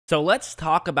So let's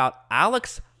talk about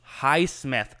Alex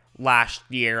Highsmith last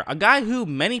year, a guy who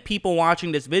many people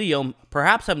watching this video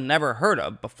perhaps have never heard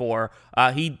of before.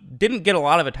 He didn't get a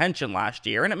lot of attention last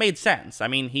year, and it made sense. I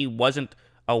mean, he wasn't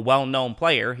a well-known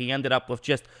player. He ended up with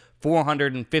just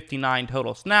 459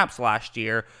 total snaps last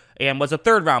year and was a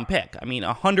third-round pick. I mean,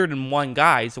 101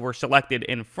 guys were selected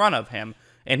in front of him,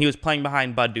 and he was playing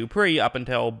behind Bud Dupree up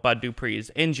until Bud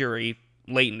Dupree's injury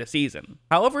late in the season.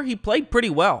 However, he played pretty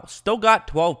well, still got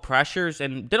 12 pressures,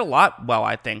 and did a lot well,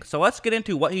 I think. So let's get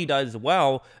into what he does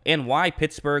well and why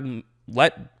Pittsburgh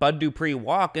let Bud Dupree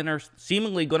walk and are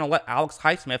seemingly going to let Alex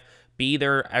Highsmith be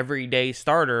their everyday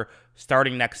starter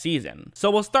starting next season. So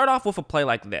we'll start off with a play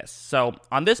like this. So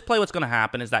on this play, what's going to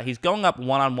happen is that he's going up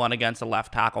one-on-one against a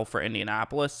left tackle for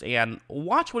Indianapolis, and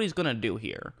watch what he's going to do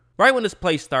here. Right when this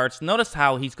play starts, notice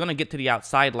how he's going to get to the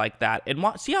outside like that, and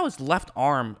see how his left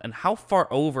arm and how far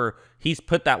over he's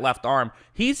put that left arm.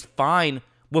 He's fine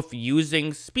with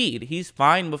using speed. He's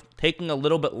fine with taking a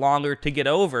little bit longer to get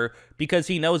over because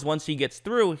he knows once he gets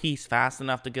through, he's fast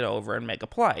enough to get over and make a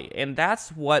play. And that's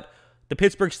what the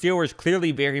Pittsburgh Steelers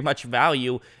clearly very much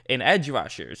value in edge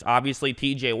rushers. Obviously,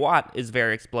 TJ Watt is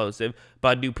very explosive.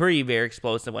 Bud Dupree, very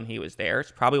explosive when he was there. It's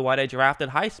probably why they drafted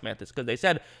Highsmith. It's because they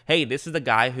said, hey, this is the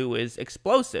guy who is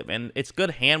explosive, and it's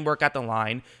good handwork at the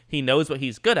line. He knows what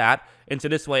he's good at, and so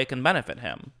this way it can benefit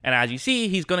him. And as you see,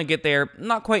 he's going to get there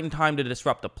not quite in time to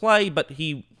disrupt the play, but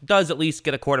he does at least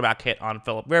get a quarterback hit on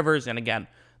Phillip Rivers, and again,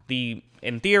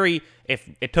 in theory, if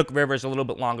it took Rivers a little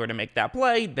bit longer to make that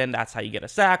play, then that's how you get a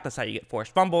sack, that's how you get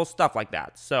forced fumbles, stuff like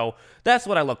that. So that's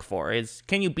what I look for, is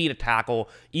can you beat a tackle,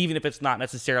 even if it's not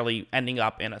necessarily ending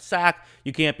up in a sack?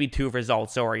 You can't be too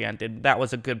results-oriented. That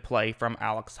was a good play from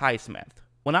Alex Highsmith.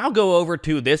 When I'll go over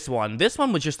to this one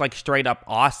was just like straight up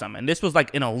awesome, and this was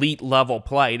like an elite level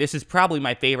play. This is probably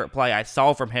my favorite play I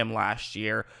saw from him last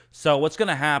year. So what's going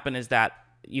to happen is that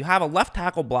you have a left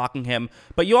tackle blocking him,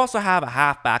 but you also have a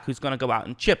halfback who's going to go out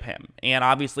and chip him. And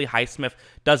obviously, Highsmith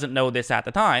doesn't know this at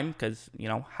the time because, you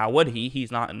know, how would he?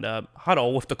 He's not in the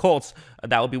huddle with the Colts.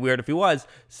 That would be weird if he was.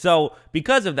 So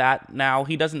because of that, now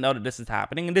he doesn't know that this is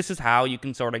happening, and this is how you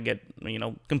can sort of get, you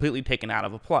know, completely taken out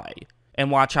of a play. And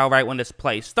watch how right when this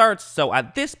play starts. So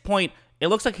at this point, it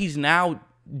looks like he's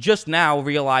just now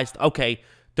realized, okay,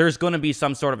 there's going to be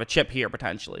some sort of a chip here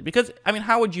potentially. Because, I mean,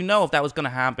 how would you know if that was going to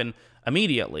happen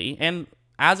immediately? And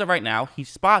as of right now, he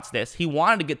spots this. He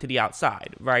wanted to get to the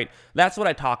outside, right? That's what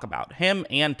I talk about. Him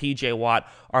and TJ Watt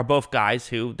are both guys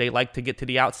who they like to get to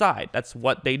the outside. That's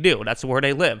what they do. That's where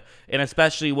they live. And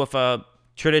especially with a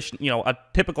a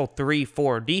typical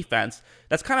 3-4 defense,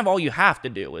 that's kind of all you have to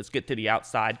do is get to the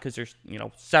outside because there's,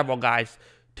 several guys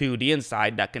to the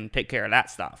inside that can take care of that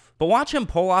stuff. But watch him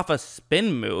pull off a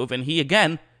spin move, and he,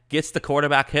 again, gets the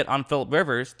quarterback hit on Phillip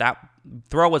Rivers. That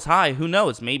throw was high. Who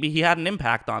knows? Maybe he had an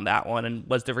impact on that one and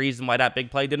was the reason why that big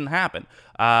play didn't happen.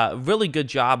 Really good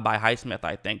job by Highsmith,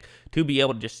 I think, to be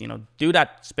able to just, do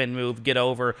that spin move, get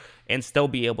over, and still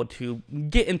be able to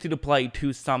get into the play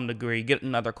to some degree, get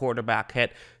another quarterback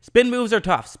hit. Spin moves are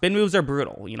tough. Spin moves are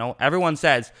brutal. Everyone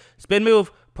says spin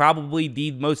move, probably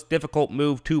the most difficult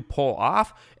move to pull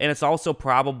off, and it's also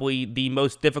probably the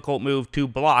most difficult move to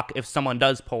block if someone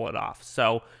does pull it off.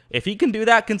 So if he can do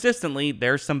that consistently,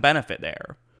 there's some benefit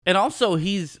there. And also,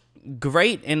 he's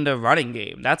great in the running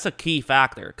game. That's a key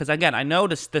factor, because again, I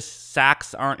noticed the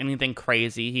sacks aren't anything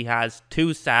crazy. He has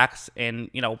 2 sacks in,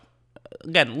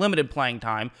 again, limited playing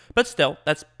time, but still,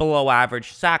 that's below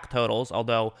average sack totals,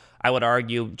 although I would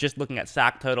argue just looking at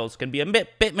sack totals can be a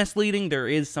bit misleading. There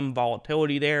is some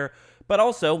volatility there, but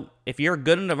also, if you're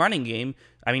good in the running game,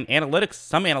 I mean,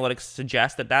 some analytics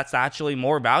suggest that that's actually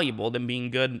more valuable than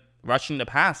being good rushing the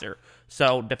passer.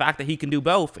 So the fact that he can do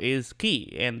both is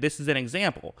key, and this is an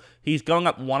example. He's going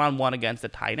up one-on-one against a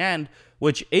tight end,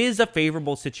 which is a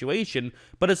favorable situation,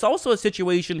 but it's also a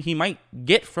situation he might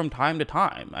get from time to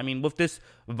time. I mean, with this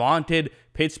vaunted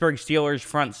Pittsburgh Steelers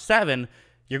front 7,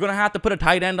 you're going to have to put a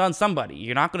tight end on somebody.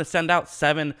 You're not going to send out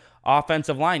 7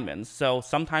 offensive linemen, so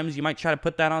sometimes you might try to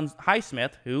put that on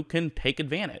Highsmith, who can take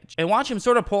advantage. And watch him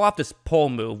sort of pull off this pull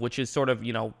move, which is sort of,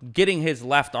 getting his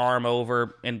left arm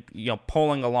over and,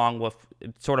 pulling along with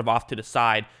sort of off to the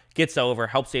side, gets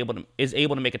over, is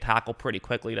able to make a tackle pretty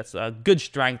quickly. That's a good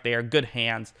strength there, good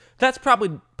hands. That's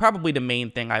probably the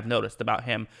main thing I've noticed about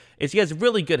him, is he has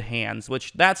really good hands,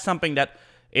 which that's something that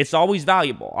it's always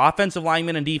valuable. Offensive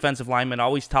linemen and defensive linemen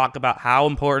always talk about how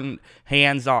important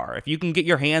hands are. If you can get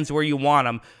your hands where you want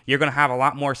them, you're going to have a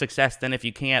lot more success than if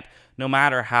you can't, no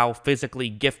matter how physically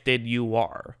gifted you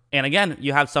are. And again,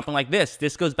 you have something like this.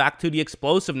 This goes back to the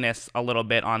explosiveness a little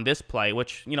bit on this play,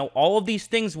 which, all of these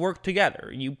things work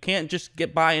together. You can't just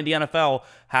get by in the NFL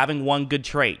having one good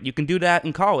trait. You can do that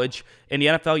in college. In the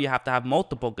NFL, you have to have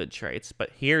multiple good traits,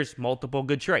 but here's multiple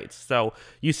good traits. So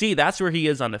you see, that's where he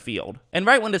is on the field. And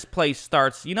right when this play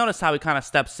starts, you notice how he kind of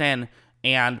steps in,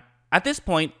 and at this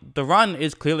point, the run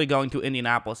is clearly going to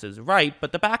Indianapolis's right,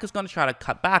 but the back is going to try to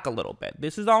cut back a little bit.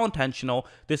 This is all intentional.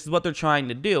 This is what they're trying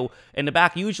to do, and the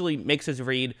back usually makes his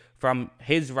read from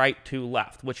his right to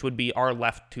left, which would be our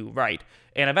left to right.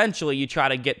 And eventually, you try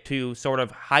to get to sort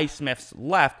of Highsmith's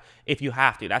left if you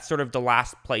have to. That's sort of the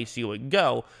last place you would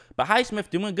go. But Highsmith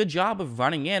doing a good job of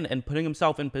running in and putting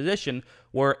himself in position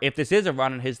where if this is a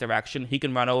run in his direction, he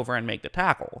can run over and make the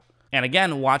tackle. And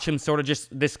again, watch him sort of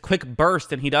just this quick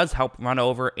burst, and he does help run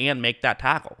over and make that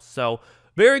tackle. So,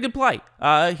 very good play.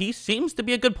 He seems to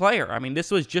be a good player. I mean,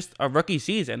 this was just a rookie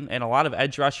season, and a lot of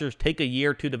edge rushers take a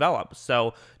year to develop.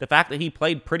 So, the fact that he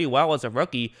played pretty well as a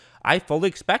rookie, I fully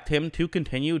expect him to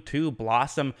continue to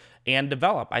blossom and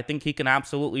develop. I think he can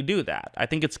absolutely do that. I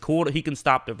think it's cool that he can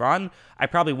stop the run. I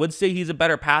probably would say he's a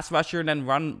better pass rusher than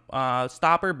run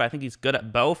stopper, but I think he's good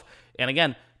at both. And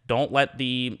again, don't let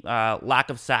the lack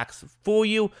of sacks fool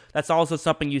you. That's also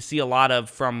something you see a lot of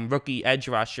from rookie edge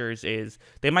rushers is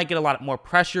they might get a lot more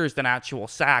pressures than actual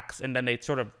sacks, and then they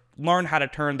sort of learn how to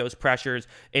turn those pressures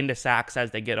into sacks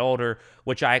as they get older,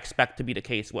 which I expect to be the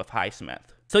case with Highsmith.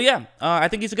 So yeah, I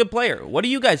think he's a good player. What do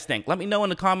you guys think? Let me know in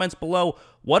the comments below.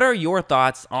 What are your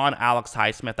thoughts on Alex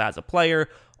Highsmith as a player?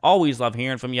 Always love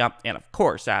hearing from you. And of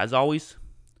course, as always,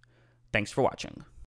 thanks for watching.